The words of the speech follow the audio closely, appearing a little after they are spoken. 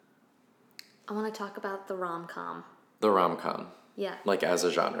I want to talk about the rom-com. The rom-com. Yeah. Like as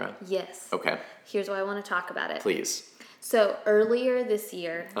a genre? Yes. Okay. Here's why I want to talk about it. Please. So earlier this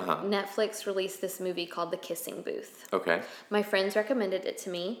year, Netflix released this movie called The Kissing Booth. Okay. My friends recommended it to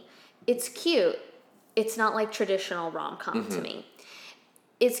me. It's cute. It's not like traditional rom-com to me.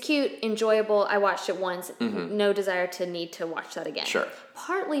 It's cute, enjoyable. I watched it once. No desire to need to watch that again. Sure.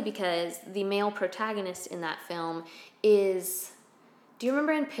 Partly because the male protagonist in that film is... Do you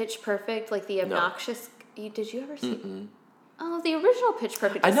remember in Pitch Perfect, like the obnoxious... No. Did you ever see... Oh, the original Pitch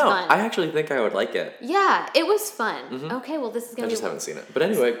Perfect is fun. I actually think I would like it. Yeah, it was fun. Okay, well, this is going to be... I just haven't seen it. But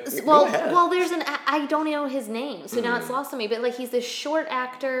anyway, well, go ahead. Well, there's I don't know his name, so now it's lost on me. But, like, he's this short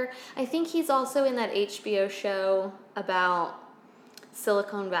actor. I think he's also in that HBO show about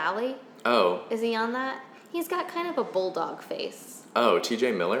Silicon Valley. Oh. Is he on that? He's got kind of a bulldog face. Oh,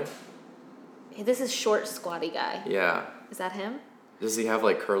 TJ Miller? This is short, squatty guy. Yeah. Is that him? Does he have,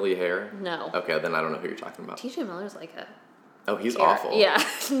 like, curly hair? No. Okay, then I don't know who you're talking about. TJ Miller's like a... Oh, he's awful. Yeah,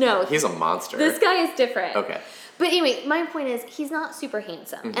 no. He's a monster. This guy is different. Okay. But anyway, my point is, he's not super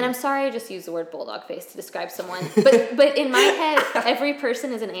handsome. And I'm sorry I just used the word bulldog face to describe someone. But in my head, every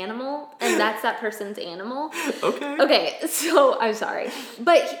person is an animal, and that's that person's animal. Okay. Okay, so I'm sorry.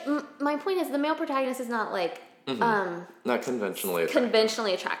 But my point is, the male protagonist is not like... not conventionally attractive.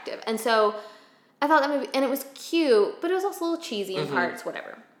 Conventionally attractive. And so I thought that movie... And it was cute, but it was also a little cheesy in parts,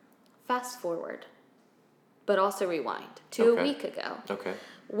 whatever. Fast forward. But also rewind to a week ago. Okay.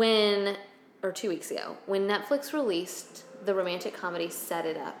 2 weeks ago, when Netflix released the romantic comedy Set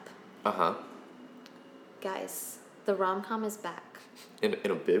It Up. Guys, the rom-com is back. In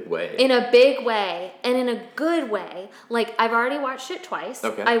a big way. In a big way, and in a good way. Like, I've already watched it twice.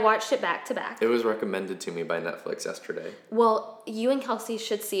 Okay. I watched it back to back. It was recommended to me by Netflix yesterday. Well, you and Kelsey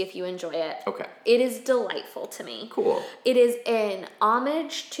should see if you enjoy it. Okay. It is delightful to me. Cool. It is an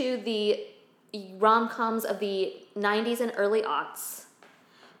homage to the rom-coms of the 90s and early aughts,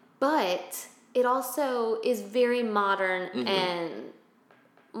 but it also is very modern and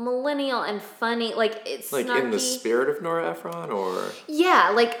millennial and funny. Like, it's like snarky. In the spirit of Nora Ephron, or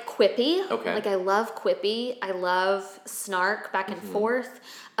yeah, like quippy. Okay. Like, I love quippy. I love snark back and forth.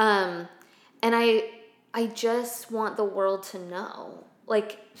 And I just want the world to know.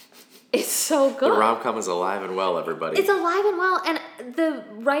 Like, it's so good. The rom-com is alive and well, everybody. It's alive and well. And the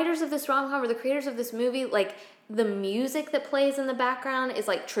writers of this rom-com, or the creators of this movie, like, the music that plays in the background is,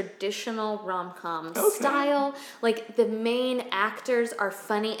 like, traditional rom-com style. Like, the main actors are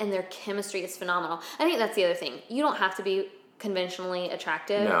funny, and their chemistry is phenomenal. I think that's the other thing. You don't have to be conventionally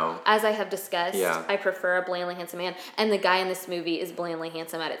attractive. No. As I have discussed, Yeah. I prefer a blandly handsome man. And the guy in this movie is blandly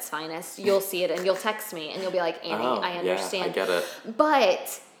handsome at its finest. You'll see it, and you'll text me, and you'll be like, Annie, I understand. Yeah, I get it.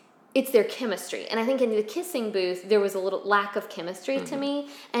 But it's their chemistry. And I think in The Kissing Booth, there was a little lack of chemistry to me.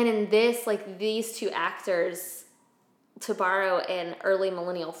 And in this, like, these two actors, to borrow an early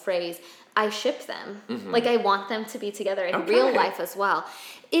millennial phrase, I ship them. Like, I want them to be together in real life as well.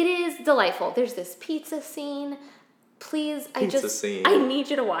 It is delightful. There's this pizza scene. Please, I need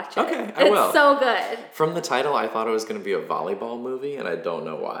you to watch it. Okay, I will. It's so good. From the title, I thought it was going to be a volleyball movie, and I don't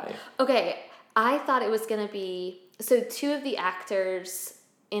know why. Okay, I thought it was going to be... So, two of the actors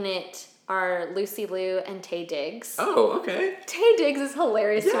in it are Lucy Liu and Taye Diggs. Oh, okay. Taye Diggs is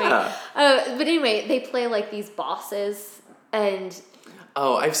hilarious to me. But anyway, they play, like, these bosses, and...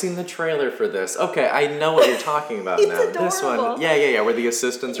 Oh, I've seen the trailer for this. Okay, I know what you're talking about now. Adorable. This one. Yeah, where the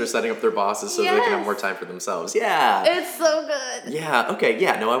assistants are setting up their bosses so they can have more time for themselves. Yeah. It's so good. Yeah, okay,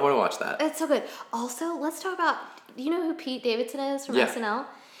 yeah, no, I want to watch that. It's so good. Also, let's talk about... Do you know who Pete Davidson is from SNL?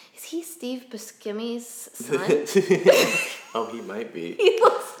 Is he Steve Buscemi's son? Oh, he might be. He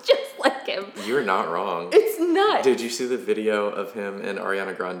looks just like him. You're not wrong. It's nuts. Did you see the video of him and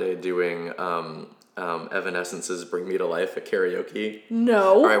Ariana Grande doing Evanescence's Bring Me to Life at karaoke?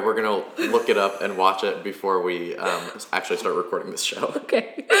 No. All right, we're going to look it up and watch it before we actually start recording this show.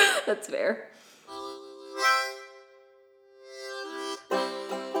 Okay, that's fair.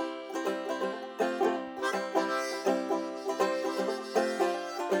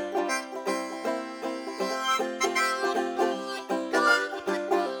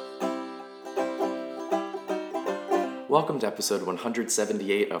 Welcome to episode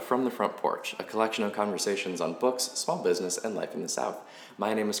 178 of From the Front Porch, a collection of conversations on books, small business, and life in the South.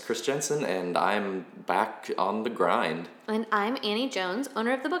 My name is Chris Jensen, and I'm back on the grind. And I'm Annie Jones,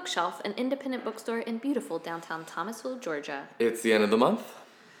 owner of The Bookshelf, an independent bookstore in beautiful downtown Thomasville, Georgia. It's the end of the month.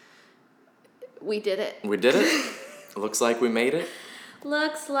 We did it. We did it. Looks like we made it.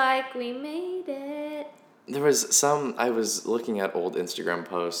 Looks like we made it. There was I was looking at old Instagram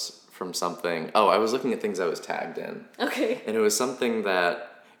posts from something. Oh, I was looking at things I was tagged in. Okay. And it was something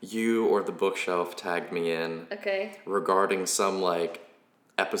that you or the bookshelf tagged me in Okay. regarding some like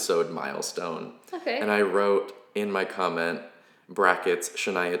episode milestone. Okay. And I wrote in my comment, brackets,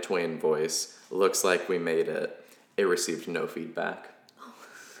 Shania Twain voice, looks like we made it. It received no feedback.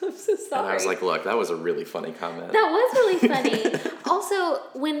 I'm so sorry. And I was like, look, that was a really funny comment. That was really funny. Also,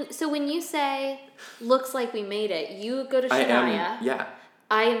 when you say looks like we made it, you go to Shania. Yeah.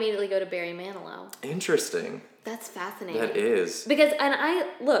 I immediately go to Barry Manilow. Interesting. That's fascinating. That is. Because I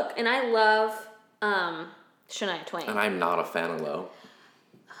love Shania Twain. And I'm not a fan of Low.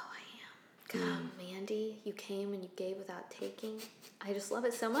 Oh, I am. God, Mandy, you came and you gave without taking. I just love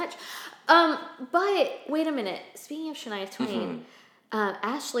it so much. But wait a minute. Speaking of Shania Twain,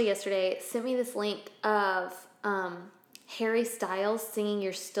 Ashley yesterday sent me this link of Harry Styles singing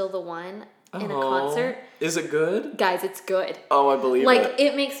 "You're Still the One" in a concert. Is it good? Guys, it's good. Oh, I believe it.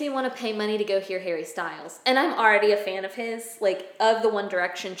 It makes me want to pay money to go hear Harry Styles. And I'm already a fan of his. Like, of the One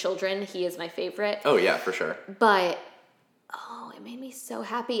Direction children, he is my favorite. Oh, yeah, for sure. But, it made me so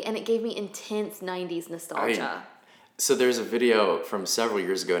happy. And it gave me intense 90s nostalgia. So there's a video from several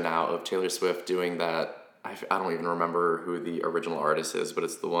years ago now of Taylor Swift doing that. I don't even remember who the original artist is, but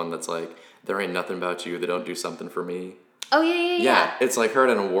it's the one that's like, there ain't nothing about you that don't do something for me. Oh, yeah. It's like her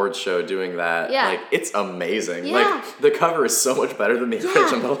at an awards show doing that. Yeah. Like, it's amazing. Yeah. Like, the cover is so much better than the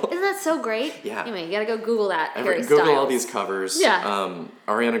original. Isn't that so great? Yeah. Anyway, you gotta go Google that. Harry Google Styles. all these covers. Yeah.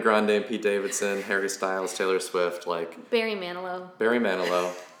 Ariana Grande, Pete Davidson, Harry Styles, Taylor Swift, like... Barry Manilow. Barry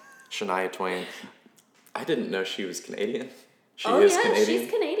Manilow, Shania Twain. I didn't know she was Canadian. She is Canadian. She's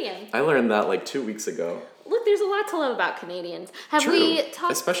Canadian. I learned that like 2 weeks ago. Look, there's a lot to love about Canadians. Have True. we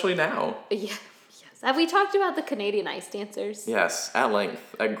talked... Especially now. Yeah. Yes. Have we talked about the Canadian ice dancers? Yes, at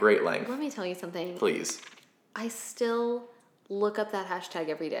length. At great length. Let me tell you something. Please. I still look up that hashtag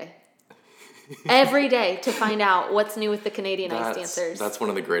every day. Every day to find out what's new with the Canadian ice dancers. That's one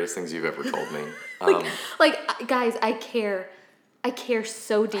of the greatest things you've ever told me. Guys, I care. I care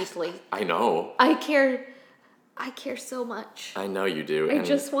so deeply. I know. I care so much. I know you do. I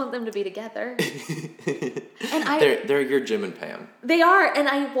just want them to be together. And they're your Jim and Pam. They are, and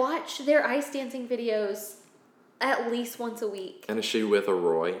I watch their ice dancing videos at least once a week. And is she with a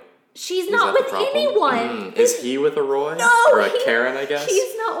Roy? She's not with anyone. Is he with a Roy? No, or a Karen, I guess.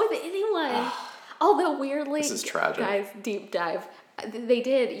 He's not with anyone. Although weirdly, this is tragic. Guys, deep dive. They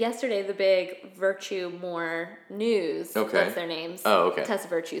did yesterday the big Virtue Moore news. Okay. That's their names. Oh, okay. Tessa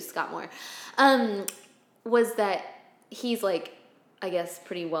Virtue, Scott Moore. Was that he's like, I guess,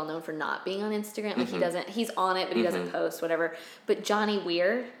 pretty well known for not being on Instagram. Like he's on it, but he doesn't post, whatever. But Johnny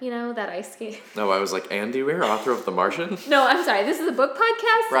Weir, that ice skater. No, I was like, Andy Weir, author of The Martian? No, I'm sorry. This is a book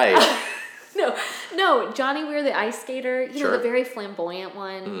podcast? Right. No, Johnny Weir, the ice skater, Sure. the very flamboyant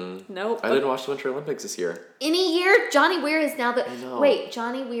one. Nope. I didn't watch the Winter Olympics this year. Any year, Johnny Weir is now I know.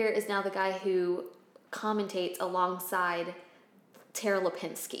 Johnny Weir is now the guy who commentates alongside Tara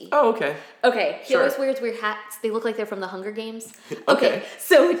Lipinski. Oh, okay. Okay, he Sure. always wears weird hats. They look like they're from the Hunger Games. Okay.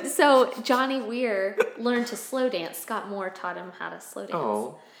 So Johnny Weir learned to slow dance. Scott Moore taught him how to slow dance.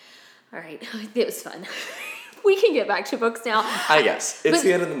 Oh. All right, it was fun. We can get back to books now. I guess. It's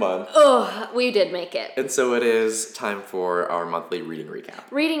the end of the month. Oh, we did make it. And so it is time for our monthly reading recap.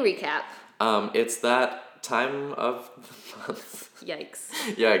 Reading recap. It's that time of the month. Yikes.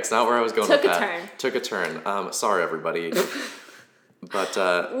 Yikes, not where I was going Took with a that. turn. Took a turn. Sorry, everybody.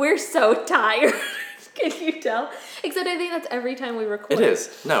 But we're so tired. Can you tell? Except I think that's every time we record. it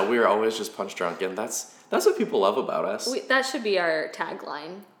is. No, we are always just punch drunk, and that's what people love about us. That should be our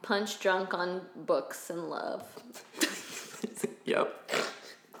tagline. Punch drunk on books and love. Yep.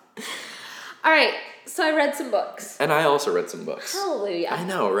 All right, so I read some books. And I also read some books. Hallelujah. I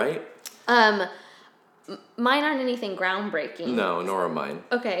know, right? Mine aren't anything groundbreaking. No, nor are mine.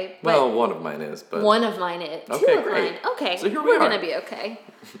 Okay. Well, one of mine is, but one of mine is. Okay, Two of great. mine. Okay. So here we We're are. gonna be okay.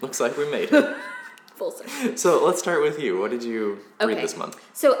 looks like we made it. Full circle. So let's start with you. What did you read this month?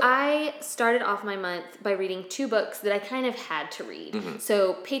 So I started off my month by reading two books that I kind of had to read.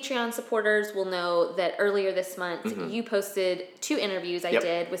 So Patreon supporters will know that earlier this month you posted two interviews I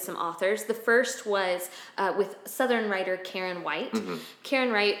did with some authors. The first was with Southern writer Karen White. Karen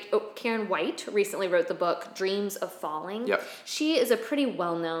White recently wrote the book Dreams of Falling. Yep. She is a pretty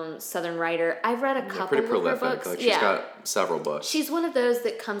well-known Southern writer. I've read a couple Pretty of her prolific. books. Like she's got several books. She's one of those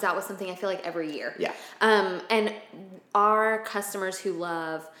that comes out with something I feel like every year. Yeah. And our customers who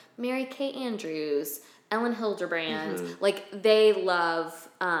love Mary Kay Andrews, Ellen Hilderbrand, like they love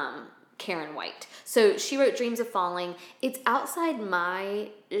Karen White. So she wrote Dreams of Falling. It's outside my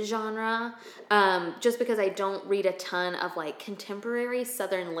genre, just because I don't read a ton of like contemporary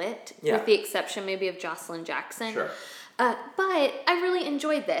Southern lit, with the exception maybe of Jocelyn Jackson. Sure. But I really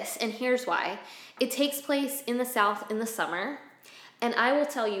enjoyed this, and here's why. It takes place in the South in the summer, and I will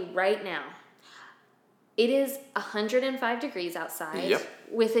tell you right now, it is 105 degrees outside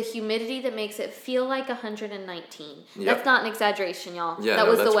with a humidity that makes it feel like 119. That's not an exaggeration, y'all. Yeah, that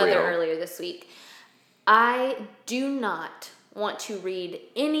was the weather real. earlier this week. I do not want to read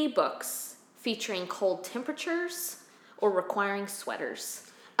any books featuring cold temperatures or requiring sweaters.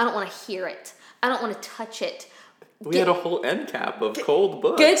 I don't want to hear it. I don't want to touch it. We had a whole end cap of cold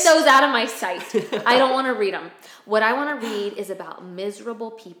books. Get those out of my sight. I don't want to read them. What I want to read is about miserable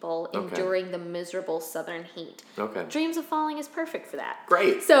people enduring the miserable southern heat. Okay. Dreams of Falling is perfect for that.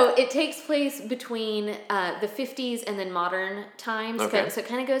 Great. So it takes place between the 50s and then modern times. Okay. So it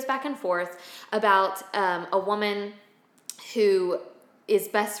kind of goes back and forth about a woman who is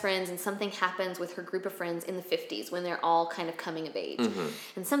best friends, and something happens with her group of friends in the 50s when they're all kind of coming of age.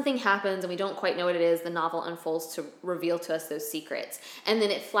 And something happens and we don't quite know what it is. The novel unfolds to reveal to us those secrets. And then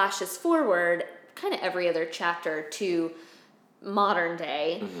it flashes forward kind of every other chapter to modern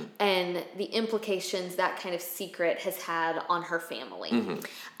day and the implications that kind of secret has had on her family.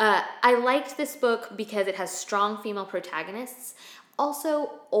 I liked this book because it has strong female protagonists. Also,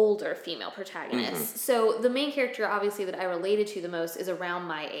 older female protagonists. So the main character, obviously, that I related to the most is around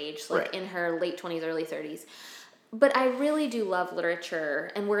my age, like in her late 20s, early 30s. But I really do love literature,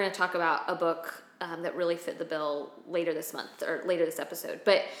 and we're going to talk about a book that really fit the bill later this month, or later this episode.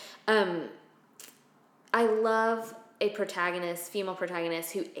 But I love a female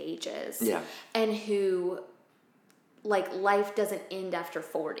protagonist who ages. Yeah. And who, like, life doesn't end after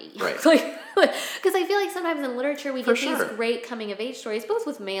 40. Right. Because I feel like sometimes in literature we get these great coming-of-age stories, both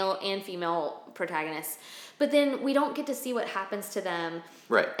with male and female protagonists, but then we don't get to see what happens to them.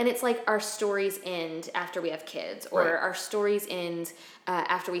 Right. And it's like our stories end after we have kids, or our stories end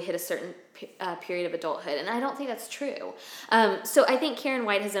after we hit a certain period of adulthood, and I don't think that's true. So I think Karen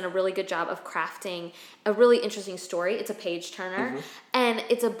White has done a really good job of crafting a really interesting story. It's a page-turner, and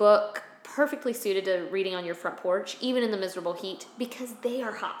it's a book perfectly suited to reading on your front porch, even in the miserable heat, because they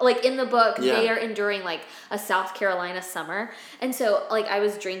are hot. Like, in the book, they are enduring, like, a South Carolina summer. And so, like, I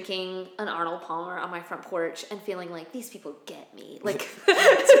was drinking an Arnold Palmer on my front porch and feeling like, these people get me. Like,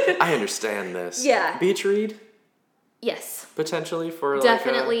 I understand this. Yeah. Beach read? Yes. Potentially for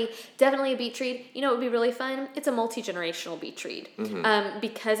definitely a beach read. You know what would be really fun? It's a multi-generational beach read.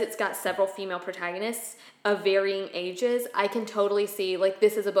 Because it's got several female protagonists of varying ages, I can totally see, like,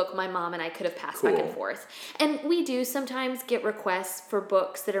 this is a book my mom and I could have passed back and forth. And we do sometimes get requests for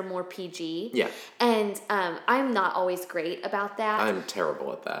books that are more PG. Yeah. And I'm not always great about that. I'm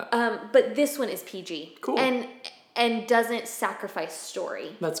terrible at that. But this one is PG. Cool. And doesn't sacrifice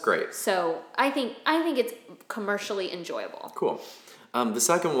story. That's great. So I think it's commercially enjoyable. Cool. The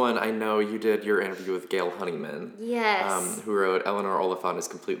second one, I know you did your interview with Gail Honeyman. Yes. Who wrote Eleanor Oliphant is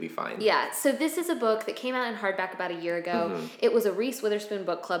Completely Fine. Yeah, so this is a book that came out in hardback about a year ago. It was a Reese Witherspoon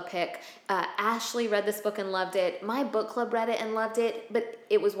book club pick. Ashley read this book and loved it. My book club read it and loved it, but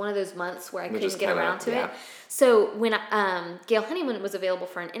it was one of those months where I couldn't get around to it. So when Gail Honeyman was available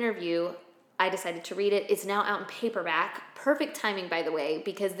for an interview, I decided to read it. It's now out in paperback. Perfect timing, by the way,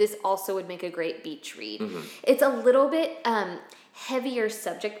 because this also would make a great beach read. It's a little bit heavier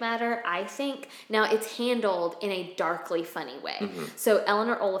subject matter, I think. Now, it's handled in a darkly funny way. So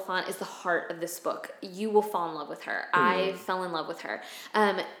Eleanor Oliphant is the heart of this book. You will fall in love with her. I fell in love with her.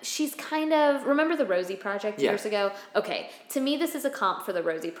 She's kind of, remember the Rosie Project years ago? Okay, to me, this is a comp for the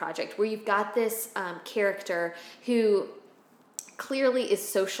Rosie Project, where you've got this character who clearly is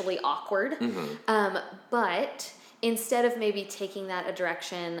socially awkward, but instead of maybe taking that a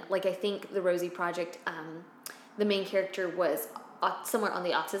direction, like, I think the Rosie Project, the main character was somewhere on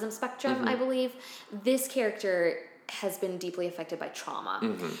the autism spectrum, I believe. This character has been deeply affected by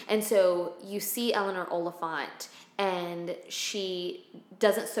trauma. And so you see Eleanor Oliphant, and she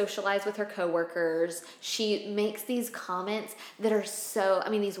doesn't socialize with her coworkers. She makes these comments that are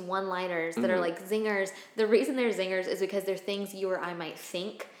these one-liners that are like zingers. The reason they're zingers is because they're things you or I might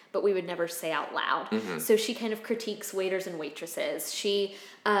think, but we would never say out loud. So she kind of critiques waiters and waitresses. She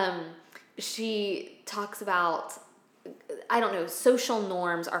talks about, I don't know, social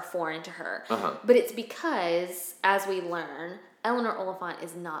norms are foreign to her. But it's because, as we learn, Eleanor Oliphant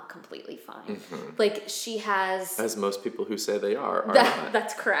is not completely fine. Like, she has... As most people who say they are not.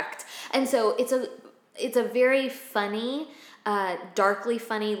 That's correct. And so it's a very funny, darkly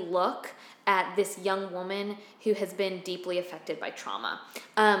funny look at this young woman who has been deeply affected by trauma.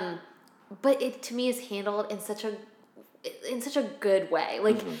 But it, to me, is handled in such a good way.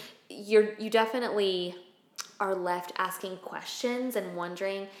 Like, you definitely are left asking questions and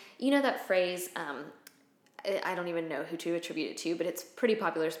wondering, you know that phrase, I don't even know who to attribute it to, but it's pretty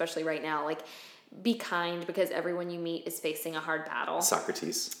popular, especially right now. Like, be kind because everyone you meet is facing a hard battle.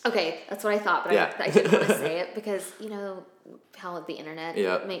 Socrates. Okay, that's what I thought, but I didn't want to say it because, you know, how the internet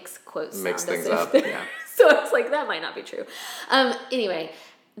makes quotes makes sound things as up. if Yeah. So I was like, that might not be true. Anyway,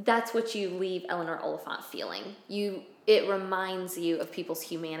 that's what you leave Eleanor Oliphant feeling. It reminds you of people's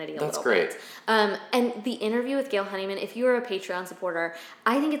humanity a little bit. That's great. And the interview with Gail Honeyman, if you are a Patreon supporter,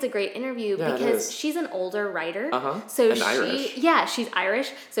 I think it's a great interview because she's an older writer. So Irish. Yeah, she's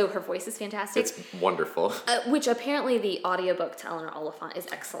Irish, so her voice is fantastic. It's wonderful. Which apparently the audiobook to Eleanor Oliphant is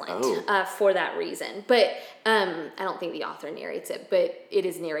excellent for that reason. But I don't think the author narrates it, but it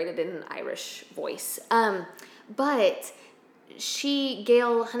is narrated in an Irish voice. But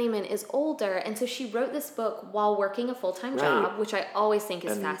Gail Honeyman is older, and so she wrote this book while working a full-time job, which I always think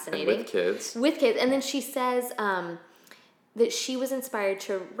is fascinating. And with kids. With kids. And then she says that she was inspired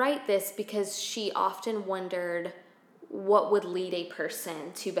to write this because she often wondered what would lead a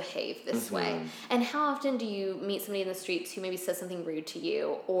person to behave this way. And how often do you meet somebody in the streets who maybe says something rude to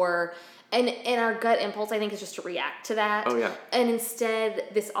you, or... And our gut impulse, I think, is just to react to that. Oh, yeah. And instead,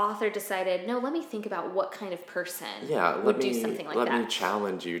 this author decided, no, let me think about what kind of person would do something like that. Let me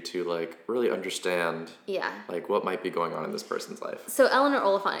challenge you to, like, really understand, like, what might be going on in this person's life. So Eleanor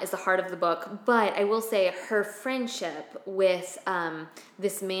Oliphant is the heart of the book, but I will say her friendship with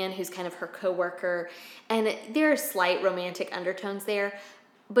this man who's kind of her coworker, and there are slight romantic undertones there,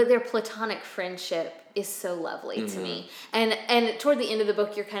 but their platonic friendship is so lovely to me. And toward the end of the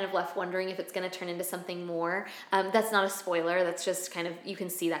book, you're kind of left wondering if it's going to turn into something more. That's not a spoiler. That's just kind of, you can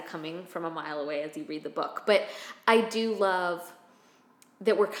see that coming from a mile away as you read the book. But I do love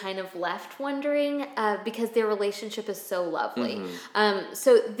that we're kind of left wondering because their relationship is so lovely.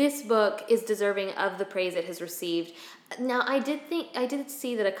 So this book is deserving of the praise it has received. Now, I did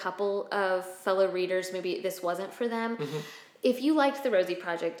see that a couple of fellow readers, maybe this wasn't for them. If you liked The Rosie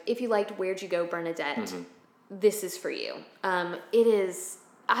Project, if you liked Where'd You Go, Bernadette, this is for you.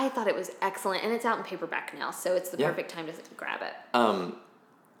 I thought it was excellent, and it's out in paperback now, so it's the perfect time to grab it.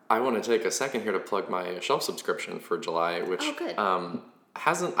 I want to take a second here to plug my shelf subscription for July, which I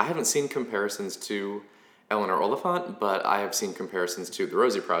haven't seen comparisons to Eleanor Oliphant, but I have seen comparisons to The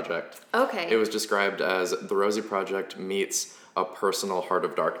Rosie Project. Okay. It was described as The Rosie Project meets A Personal Heart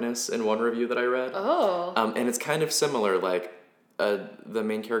of Darkness in one review that I read. And it's kind of similar, like the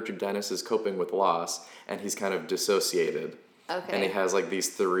main character Dennis is coping with loss, and he's kind of dissociated. Okay. And he has like these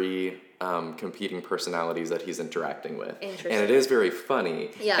three competing personalities that he's interacting with. Interesting. And it is very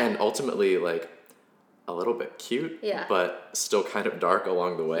funny. Yeah. And ultimately, like, a little bit cute, but still kind of dark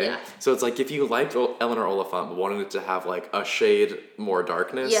along the way. Yeah. So it's like if you liked Eleanor Oliphant but wanted it to have like a shade more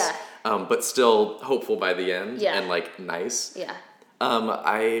darkness, but still hopeful by the end and like nice. Yeah.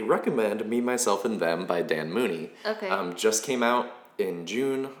 I recommend Me, Myself, and Them by Dan Mooney. Okay. Just came out in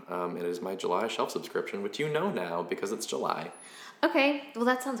June. It is my July shelf subscription, which you know now because it's July. Okay. Well,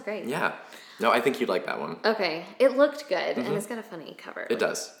 that sounds great. Yeah. No, I think you'd like that one. Okay. It looked good, and it's got a funny cover. It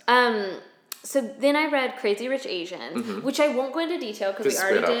does. So then I read Crazy Rich Asians, which I won't go into detail because we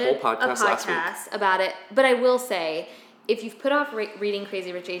already did a podcast about it. But I will say, if you've put off reading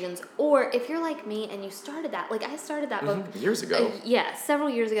Crazy Rich Asians, or if you're like me and you started that, like I started that book years ago. Several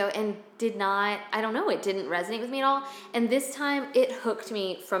years ago, and did not, I don't know, it didn't resonate with me at all. And this time it hooked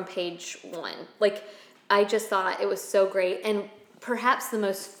me from page one. Like, I just thought it was so great. And perhaps the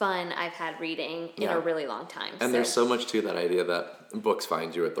most fun I've had reading in a really long time. And there's so much to that idea that books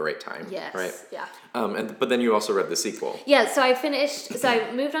find you at the right time. Yes. Right? Yeah. But then you also read the sequel. Yeah, so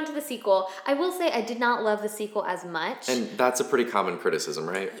I moved on to the sequel. I will say I did not love the sequel as much. And that's a pretty common criticism,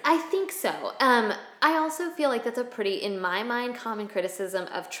 right? I think so. I also feel like that's a pretty, in my mind, common criticism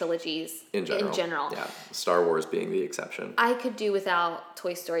of trilogies in general. Yeah, Star Wars being the exception. I could do without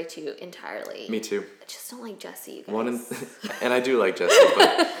Toy Story 2 entirely. Me too. I just don't like Jessie, you guys. And I do like Jessie,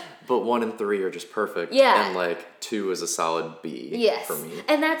 but 1 and 3 are just perfect. Yeah. And like 2 is a solid B for me.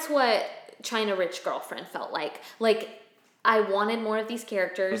 And that's what China Rich Girlfriend felt like. Like, I wanted more of these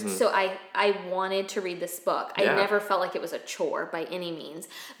characters, so I wanted to read this book. I never felt like it was a chore by any means,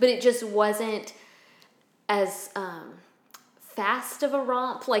 but it just wasn't as fast of a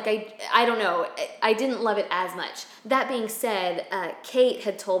romp. Like, I don't know. I didn't love it as much. That being said, Kate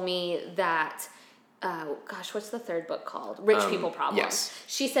had told me that, what's the third book called? Rich People Problems. Yes.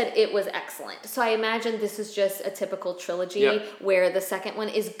 She said it was excellent. So I imagine this is just a typical trilogy where the second one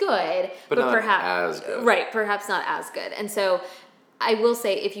is good, but not perhaps as good. Right, perhaps not as good. And so I will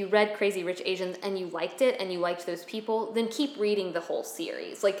say, if you read Crazy Rich Asians and you liked it and you liked those people, then keep reading the whole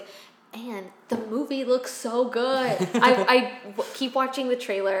series. Like, and the movie looks so good. I keep watching the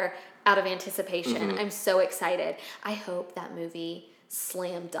trailer. out of anticipation. I'm so excited. I hope that movie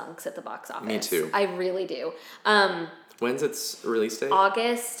slam dunks at the box office. Me too. I really do. When's its release date?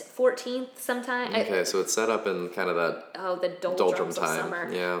 August 14th sometime. Okay, so it's set up in kind of that the doldrums of time.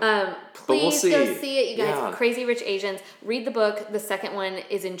 summer. Yeah. Please we'll go see it, you guys. Yeah. Crazy Rich Asians. Read the book. The second one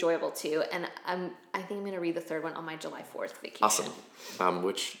is enjoyable too, and I think I'm going to read the third one on my July 4th vacation. Awesome.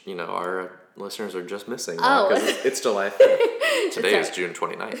 Which, our listeners are just missing Oh. because it's July 5th. Today is June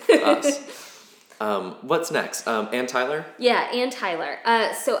 29th for us. What's next? Ann Tyler? Yeah, Ann Tyler.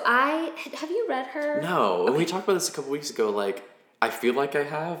 So have you read her? No. Okay. We talked about this a couple weeks ago. Like, I feel like I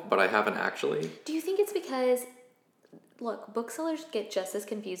have, but I haven't actually. Do you think it's because, look, booksellers get just as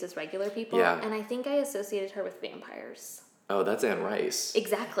confused as regular people? Yeah. And I think I associated her with vampires. Oh, that's Anne Rice.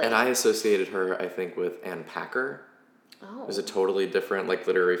 Exactly. And I associated her, I think, with Ann Packer. Oh. Who's a totally different,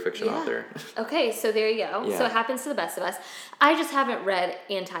 literary fiction author. Okay, so there you go. Yeah. So it happens to the best of us. I just haven't read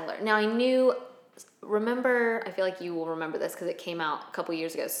Ann Tyler. Now, I feel like you will remember this because it came out a couple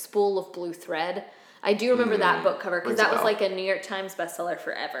years ago, Spool of Blue Thread. I do remember that book cover because that was like a New York Times bestseller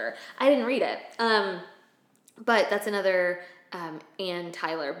forever. I didn't read it, but that's another Ann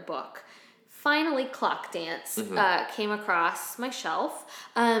Tyler book. Finally, Clock Dance came across my shelf,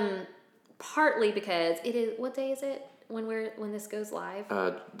 partly because it is, what day is it when this goes live?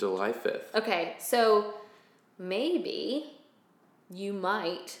 July 5th. Okay, so maybe you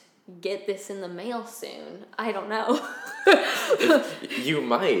might get this in the mail soon. I don't know. You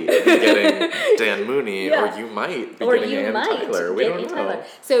might be getting Dan Mooney, or you might be getting Ann Tyler. We don't know.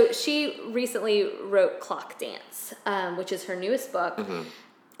 So she recently wrote Clock Dance, which is her newest book. Mm-hmm.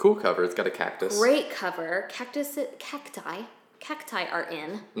 Cool cover. It's got a cactus. Great cover. Cacti are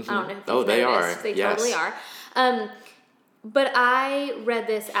in. I don't know if you've they noticed. are. They yes. totally are. But I read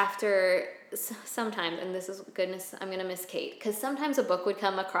this after sometimes, and this is, goodness, I'm going to miss Kate, because sometimes a book would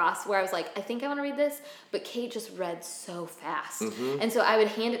come across where I was like, I think I want to read this, but Kate just read so fast. And so I would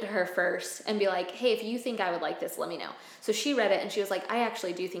hand it to her first and be like, hey, if you think I would like this, let me know. So she read it, and she was like, I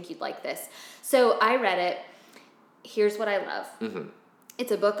actually do think you'd like this. So I read it. Here's what I love.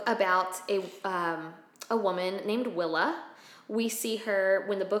 It's a book about a woman named Willa. We see her,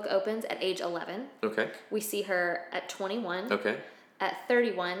 when the book opens, at age 11. Okay. We see her at 21. Okay. At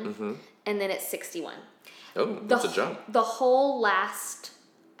 31. And then at 61. Oh, that's a jump. The whole last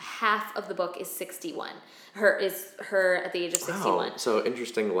half of the book is 61. Her at the age of 61. Wow. So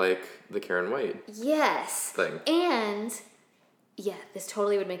interesting, like the Karen White. Yes. Thing. And yeah, this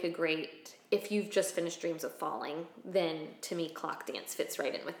totally would make a great, if you've just finished Dreams of Falling, then to me Clock Dance fits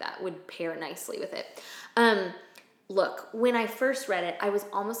right in with that, would pair nicely with it. Look, when I first read it, I was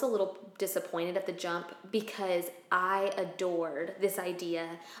almost a little disappointed at the jump because I adored this idea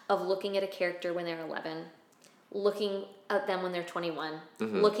of looking at a character when they're 11, looking at them when they're 21,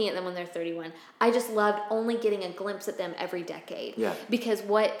 looking at them when they're 31. I just loved only getting a glimpse at them every decade. Yeah. Because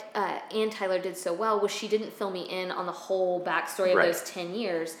what Ann Tyler did so well was she didn't fill me in on the whole backstory of those 10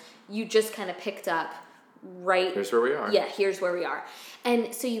 years. You just kind of picked up here's where we are. Yeah, here's where we are.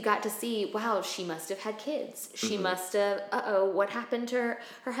 And so you got to see, wow, she must have had kids. She must have, what happened to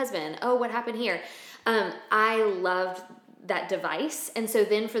her husband? Oh, what happened here? I loved that device. And so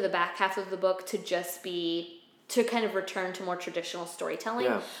then for the back half of the book to kind of return to more traditional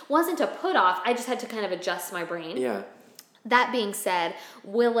storytelling wasn't a put off. I just had to kind of adjust my brain. Yeah. That being said,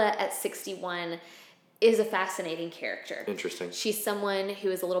 Willa at 61 is a fascinating character. Interesting. She's someone who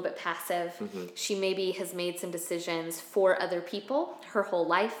is a little bit passive. She maybe has made some decisions for other people her whole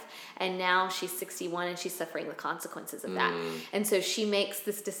life, and now she's 61 and she's suffering the consequences of that. And so she makes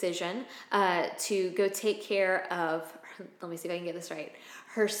this decision to go take care of, let me see if I can get this right,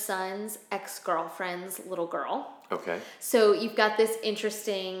 her son's ex-girlfriend's little girl. Okay. So you've got this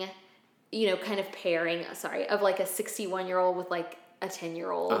interesting, kind of pairing, of like a 61-year-old with like a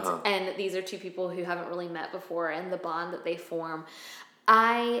 10-year-old. And these are two people who haven't really met before, and the bond that they form.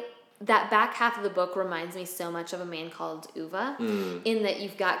 That back half of the book reminds me so much of A Man Called Uva, in that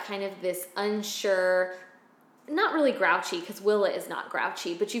you've got kind of this unsure, not really grouchy, because Willa is not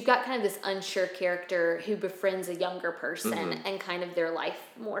grouchy, but you've got kind of this unsure character who befriends a younger person, and kind of their life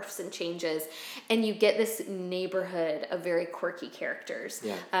morphs and changes. And you get this neighborhood of very quirky characters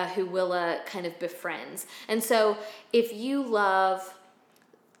who Willa kind of befriends. And so if you love,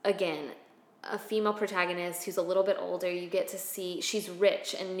 again, a female protagonist who's a little bit older, you get to see she's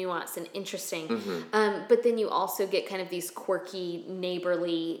rich and nuanced and interesting. But then you also get kind of these quirky,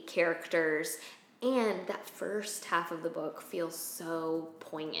 neighborly characters. And that first half of the book feels so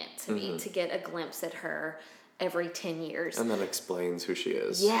poignant to me, to get a glimpse at her every 10 years. And that explains who she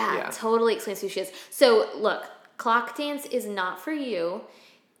is. Yeah, totally explains who she is. So, look, Clock Dance is not for you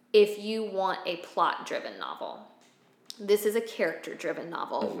if you want a plot-driven novel. This is a character-driven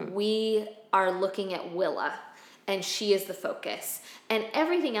novel. We are looking at Willa, and she is the focus. And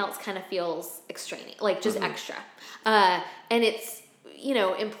everything else kind of feels extraneous, like just extra. And it's,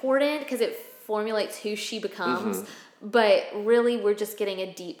 important because it formulates who she becomes. But really, we're just getting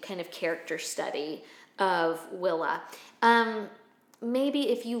a deep kind of character study of Willa. Maybe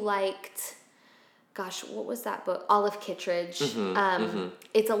if you liked, what was that book? Olive Kitteridge.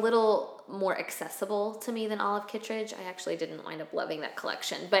 It's a little more accessible to me than Olive Kitteridge. I actually didn't wind up loving that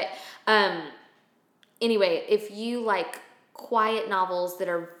collection. But anyway, if you like quiet novels that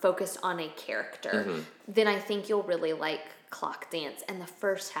are focused on a character, then I think you'll really like Clock Dance. And the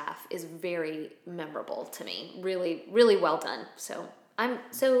first half is very memorable to me. Really, really well done. So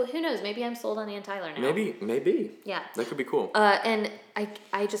who knows? Maybe I'm sold on Ann Tyler now. Maybe. Yeah. That could be cool. And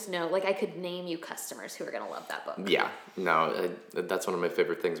I just know, I could name you customers who are going to love that book. Yeah. No, that's one of my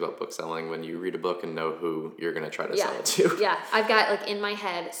favorite things about book selling, when you read a book and know who you're going to try to sell it to. Yeah. I've got, in my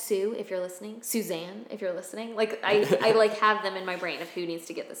head, Sue, if you're listening. Suzanne, if you're listening. I have them in my brain of who needs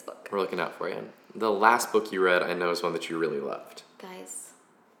to get this book. We're looking out for you. The last book you read, I know, is one that you really loved. Guys,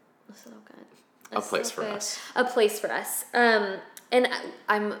 this is so good. A Place for Us. A Place for Us. And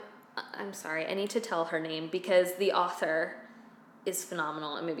I'm sorry, I need to tell her name because the author is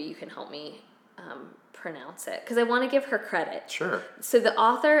phenomenal, and maybe you can help me pronounce it because I want to give her credit. Sure. So the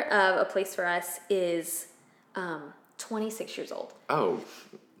author of A Place for Us is 26 years old. Oh,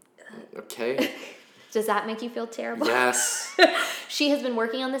 okay. Does that make you feel terrible? Yes. She has been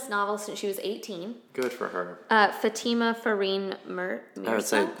working on this novel since she was 18. Good for her. Fatima Farheen Mirza? I would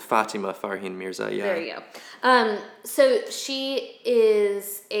say Fatima Farheen Mirza, yeah. There you go. So she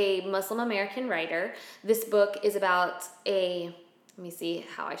is a Muslim American writer. This book is about let me see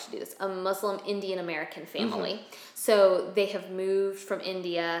how I should do this, a Muslim Indian American family. So they have moved from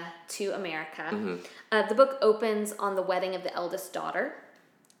India to America. The book opens on the wedding of the eldest daughter.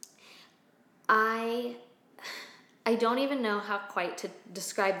 I don't even know how quite to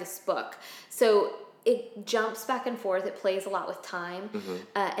describe this book. So it jumps back and forth. It plays a lot with time.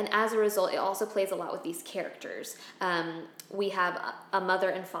 And as a result, it also plays a lot with these characters. We have a mother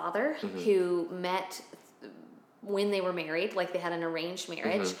and father who met when they were married, they had an arranged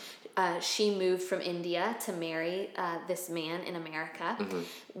marriage. She moved from India to marry this man in America.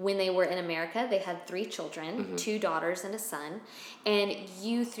 When they were in America, they had 3 children, 2 daughters and a son. And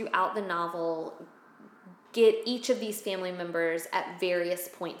you, throughout the novel, get each of these family members at various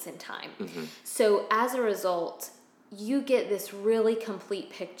points in time. So as a result, you get this really complete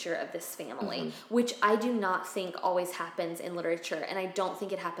picture of this family, which I do not think always happens in literature, and I don't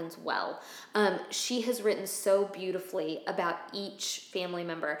think it happens well. She has written so beautifully about each family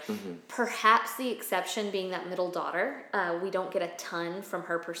member, perhaps the exception being that middle daughter. We don't get a ton from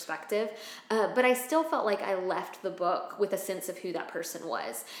her perspective, but I still felt like I left the book with a sense of who that person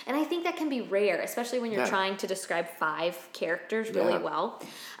was. And I think that can be rare, especially when you're trying to describe 5 characters really well.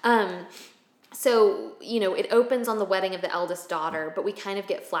 So, it opens on the wedding of the eldest daughter, but we kind of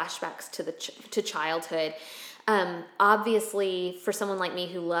get flashbacks to childhood. Obviously, for someone like me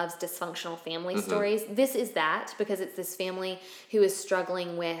who loves dysfunctional family stories, this is that, because it's this family who is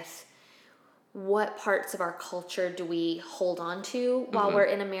struggling with what parts of our culture do we hold on to while we're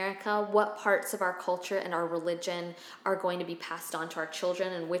in America? What parts of our culture and our religion are going to be passed on to our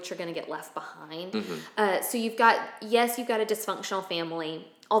children, and which are going to get left behind? So you've got a dysfunctional family,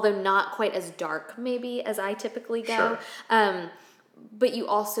 although not quite as dark maybe as I typically go. Sure. But you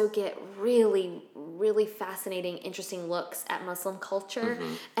also get really, really fascinating, interesting looks at Muslim culture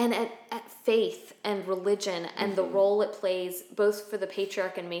and at faith and religion and the role it plays both for the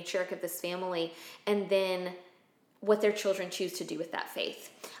patriarch and matriarch of this family, and then what their children choose to do with that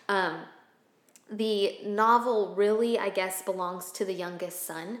faith. The novel really, I guess, belongs to the youngest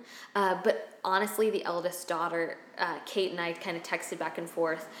son, but honestly, the eldest daughter, Kate and I kind of texted back and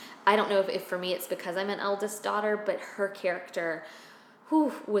forth. I don't know if for me it's because I'm an eldest daughter, but her character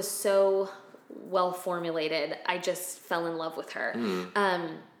was so well formulated. I just fell in love with her.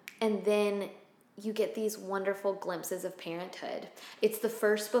 And then you get these wonderful glimpses of parenthood. It's the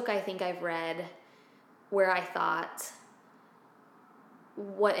first book I think I've read where I thought,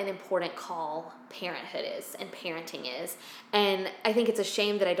 what an important call parenthood is and parenting is. And I think it's a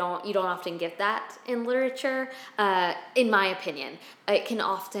shame that you don't often get that in literature. In my opinion, it can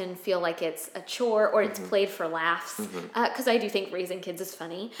often feel like it's a chore or it's played for laughs. Cause I do think raising kids is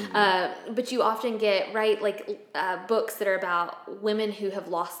funny. But you often get, books that are about women who have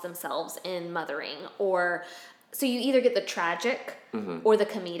lost themselves in mothering, so you either get the tragic or the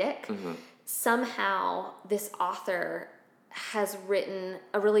comedic. Somehow this author has written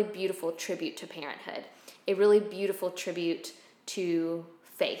a really beautiful tribute to parenthood, a really beautiful tribute to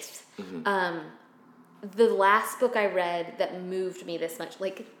faith. The last book I read that moved me this much,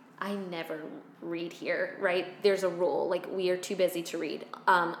 like, I never read here, right? There's a rule, like, we are too busy to read.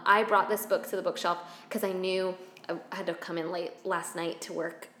 I brought this book to the bookshelf because I knew I had to come in late last night to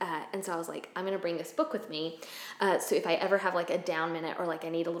work, and so I was like, I'm going to bring this book with me, so if I ever have, like, a down minute or, like, I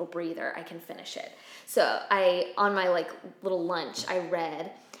need a little breather, I can finish it. So on my, like, little lunch, I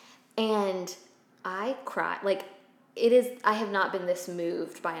read, and I cried. Like, I have not been this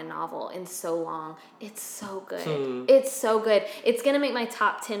moved by a novel in so long. It's so good. It's so good. It's going to make my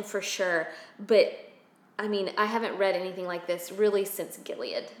top 10 for sure, but, I mean, I haven't read anything like this really since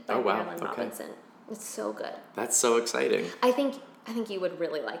Gilead by Marilyn Robinson. It's so good. That's so exciting. I think you would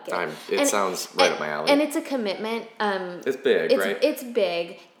really like it. It sounds right up my alley. And it's a commitment. It's big, right? It's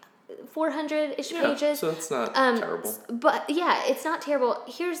big. 400-ish pages. So it's not terrible. But yeah, it's not terrible.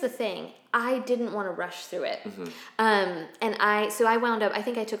 Here's the thing. I didn't want to rush through it. And I wound up, I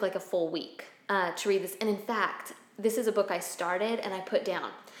think I took like a full week to read this. And in fact, this is a book I started and I put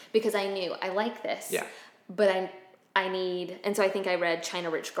down because I knew I like this. Yeah. But I need, and so I think I read China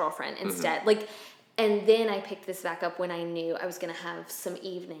Rich Girlfriend instead. Like, and then I picked this back up when I knew I was going to have some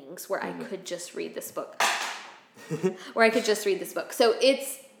evenings where I could just read this book. So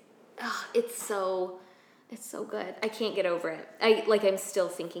it's so good. I can't get over it. I'm still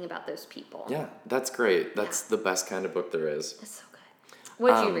thinking about those people. Yeah, that's great. That's the best kind of book there is. It's so good.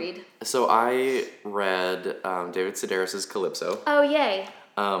 What did you read? So I read David Sedaris' Calypso. Oh, yay.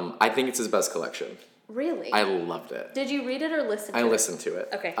 I think it's his best collection. Really? I loved it. Did you read it or listen to it? I listened to it.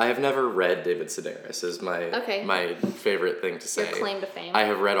 Okay. I have never read David Sedaris. Is my favorite thing to say. Your claim to fame. I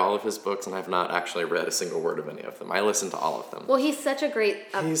have read all of his books, and I have not actually read a single word of any of them. I listened to all of them. Well, he's such a great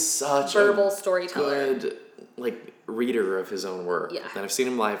he's such verbal storyteller. Good, reader of his own work. Yeah. And I've seen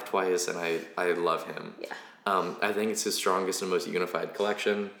him live twice, and I love him. Yeah. I think it's his strongest and most unified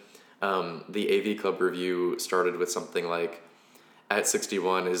collection. The AV Club review started with something like, at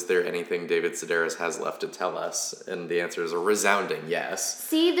 61, is there anything David Sedaris has left to tell us? And the answer is a resounding yes.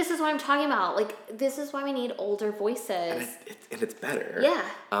 See, this is what I'm talking about. Like, this is why we need older voices. And it's better.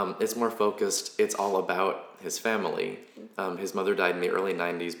 Yeah. It's more focused. It's all about his family. His mother died in the early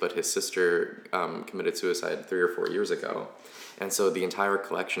 90s, but his sister committed suicide 3 or 4 years ago. And so the entire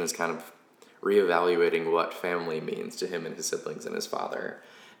collection is kind of reevaluating what family means to him and his siblings and his father.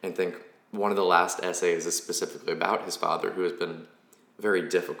 And I think one of the last essays is specifically about his father, who has been very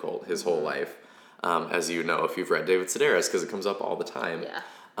difficult his whole life, as you know if you've read David Sedaris, because it comes up all the time.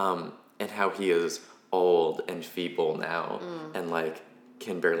 Yeah. And how he is old and feeble now, and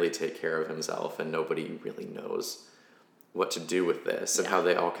can barely take care of himself, and nobody really knows what to do with this, and how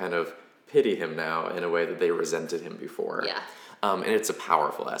they all kind of pity him now in a way that they resented him before. Yeah. And it's a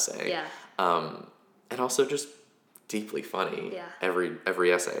powerful essay. Yeah. And also just deeply funny. Yeah.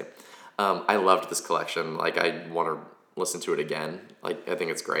 Every essay. I loved this collection. I want to listen to it again. I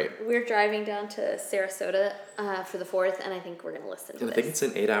think it's great. We're driving down to Sarasota for the 4th, and I think we're going to listen to this. I think it's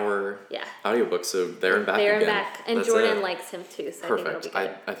an 8-hour audiobook, so there and back there again. There and back. And that's Jordan likes him too, so perfect. I think it'll be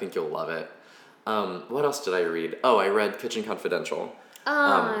good. I think you'll love it. What else did I read? Oh, I read Kitchen Confidential.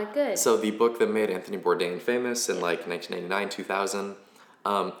 Good. So the book that made Anthony Bourdain famous in 1999, 2000.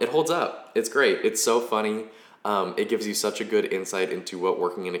 It holds up. It's great. It's so funny. It gives you such a good insight into what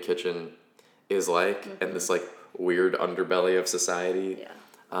working in a kitchen is like, and this weird underbelly of society.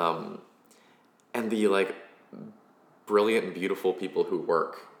 Yeah. And the brilliant and beautiful people who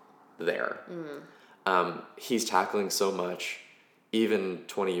work there. He's tackling so much, even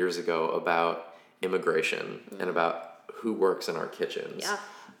 20 years ago, about immigration and about who works in our kitchens. Yeah.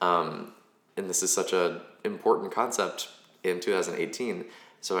 And this is such an important concept in 2018.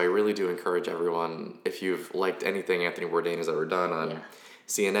 So I really do encourage everyone, if you've liked anything Anthony Bourdain has ever done on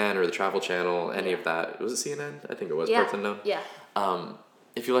CNN or the Travel Channel, any of that. Was it CNN? I think it was. Parts Unknown. Yeah.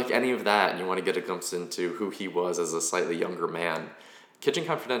 If you like any of that and you want to get a glimpse into who he was as a slightly younger man, Kitchen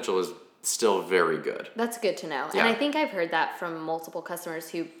Confidential is still very good. That's good to know. Yeah. And I think I've heard that from multiple customers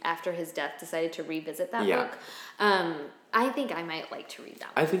who, after his death, decided to revisit that book. I think I might like to read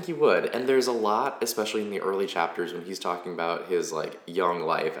that one. I think you would. And there's a lot, especially in the early chapters when he's talking about his young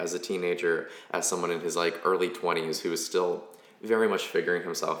life as a teenager, as someone in his early 20s who is still very much figuring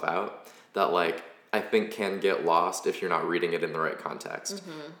himself out, that I think can get lost if you're not reading it in the right context.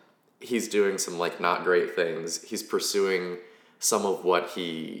 He's doing some not great things. He's pursuing some of what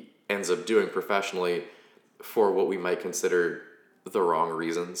he ends up doing professionally for what we might consider the wrong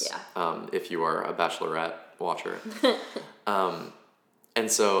reasons. If you are a Bachelorette watcher. And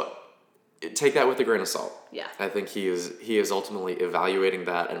so take that with a grain of salt. Yeah. I think he is ultimately evaluating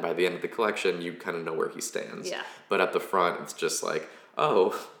that, and by the end of the collection, you kind of know where he stands. Yeah. But at the front, it's just like,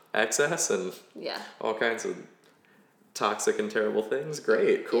 oh, excess and all kinds of toxic and terrible things.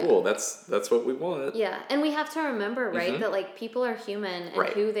 Great, cool. Yeah. That's what we want. Yeah, and we have to remember, right, that like people are human, and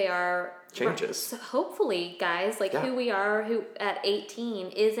who they are changes. So hopefully, guys, like who we are at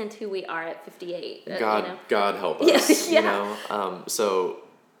 18 isn't who we are at 58. God help us. You know.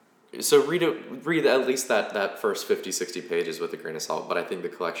 So read at least that first 50, 60 pages with a grain of salt, but I think the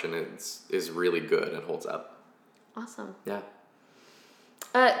collection is really good and holds up. Awesome. Yeah.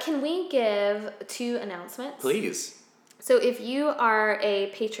 Can we give 2 announcements? Please. So if you are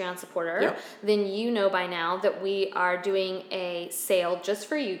a Patreon supporter, then you know by now that we are doing a sale just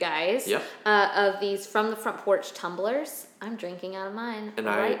for you guys of these From the Front Porch tumblers. I'm drinking out of mine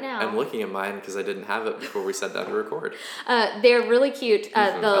right now. I'm looking at mine because I didn't have it before we sat down to record. They're really cute.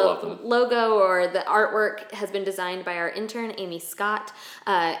 I love them. Logo or the artwork has been designed by our intern, Amy Scott.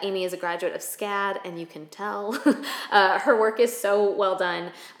 Amy is a graduate of SCAD, and you can tell. Her work is so well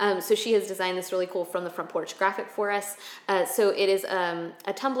done. So she has designed this really cool From the Front Porch graphic for us. So it is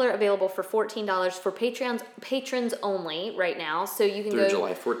a tumbler available for $14 for patrons only right now. So you can go... Through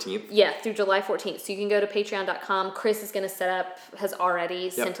July 14th? Yeah, through July 14th. So you can go to patreon.com. Chris is going to has already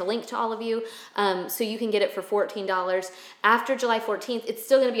sent a link to all of you. So you can get it for $14. After July 14th, it's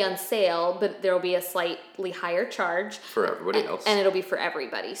still going to be on sale, but there will be a slightly higher charge. For everybody else. And it'll be for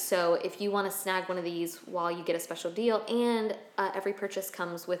everybody. So if you want to snag one of these while you get a special deal, and every purchase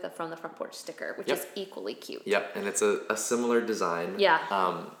comes with a From the Front Porch sticker, which is equally cute. Yep, and it's a similar design.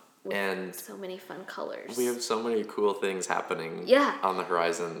 Yeah. And so many fun colors. We have so many cool things happening on the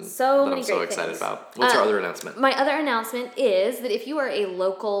horizon that I'm so excited about. What's our other announcement? My other announcement is that if you are a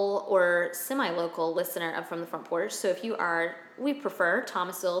local or semi-local listener of From the Front Porch, so if you are, we prefer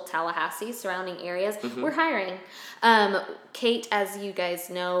Thomasville, Tallahassee, surrounding areas, we're hiring. Kate, as you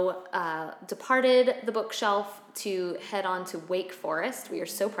guys know, departed the bookshelf to head on to Wake Forest. We are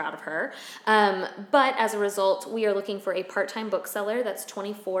so proud of her. But as a result, we are looking for a part-time bookseller that's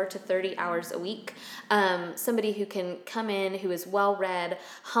 24 to 30 hours a week. Somebody who can come in, who is well-read,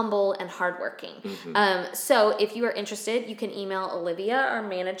 humble, and hardworking. So if you are interested, you can email Olivia, our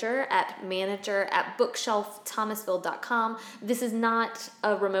manager, at bookshelfthomasville.com. This is not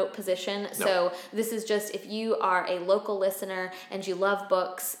a remote position. No. So this is just if you are a local listener and you love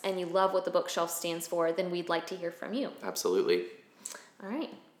books and you love what the bookshelf stands for, then we'd like to hear from you. Absolutely. All right.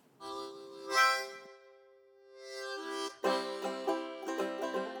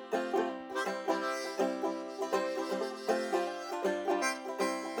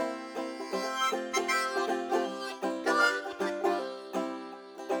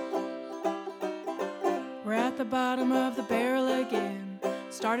 We're at the bottom of the barrel again.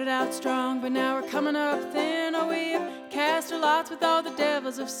 Started out strong, but now we're coming up thin. Oh, we've cast our lots with all the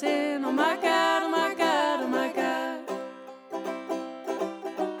devils of sin. Oh my God, oh my God, oh my God.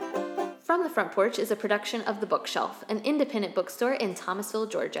 From the Front Porch is a production of The Bookshelf, an independent bookstore in Thomasville,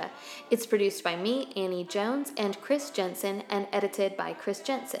 Georgia. It's produced by me, Annie Jones, and Chris Jensen, and edited by Chris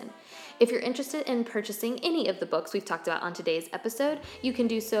Jensen. If you're interested in purchasing any of the books we've talked about on today's episode, you can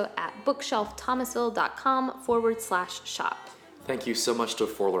do so at bookshelfthomasville.com/shop. Thank you so much to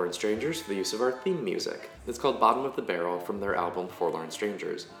Forlorn Strangers for the use of our theme music. It's called Bottom of the Barrel from their album Forlorn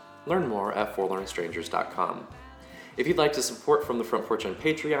Strangers. Learn more at forlornstrangers.com. If you'd like to support From the Front Porch on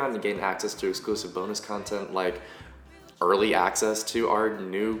Patreon and gain access to exclusive bonus content like early access to our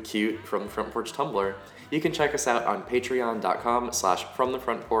new cute From the Front Porch Tumblr, you can check us out on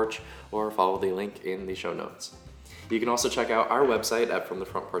patreon.com/fromthefrontporch or follow the link in the show notes. You can also check out our website at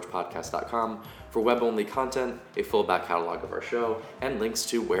fromthefrontporchpodcast.com for web-only content, a full back catalog of our show, and links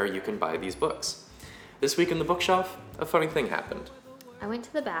to where you can buy these books. This week in the bookshelf, a funny thing happened. I went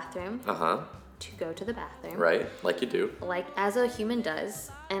to the bathroom. To go to the bathroom. Right, like you do. Like as a human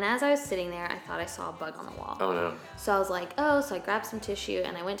does. And as I was sitting there, I thought I saw a bug on the wall. Oh no. So I was like, so I grabbed some tissue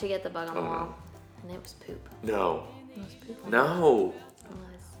and I went to get the bug on the wall. No. And it was poop. No. It was poop. No. It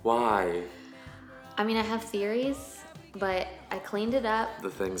was. Why? I mean, I have theories, but I cleaned it up. The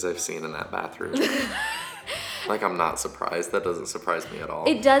things I've seen in that bathroom. Like, I'm not surprised. That doesn't surprise me at all.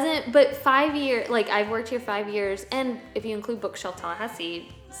 It doesn't, but 5 years, like, I've worked here 5 years, and if you include Bookshelf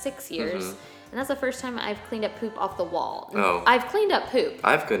Tallahassee, 6 years. And that's the first time I've cleaned up poop off the wall. Oh. I've cleaned up poop.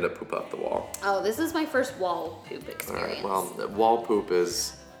 I've cleaned up poop off the wall. Oh, this is my first wall poop experience. All right, well, wall poop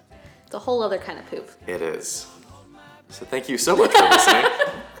is... It's a whole other kind of poop. It is. So thank you so much for listening.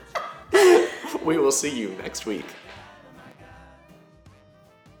 We will see you next week.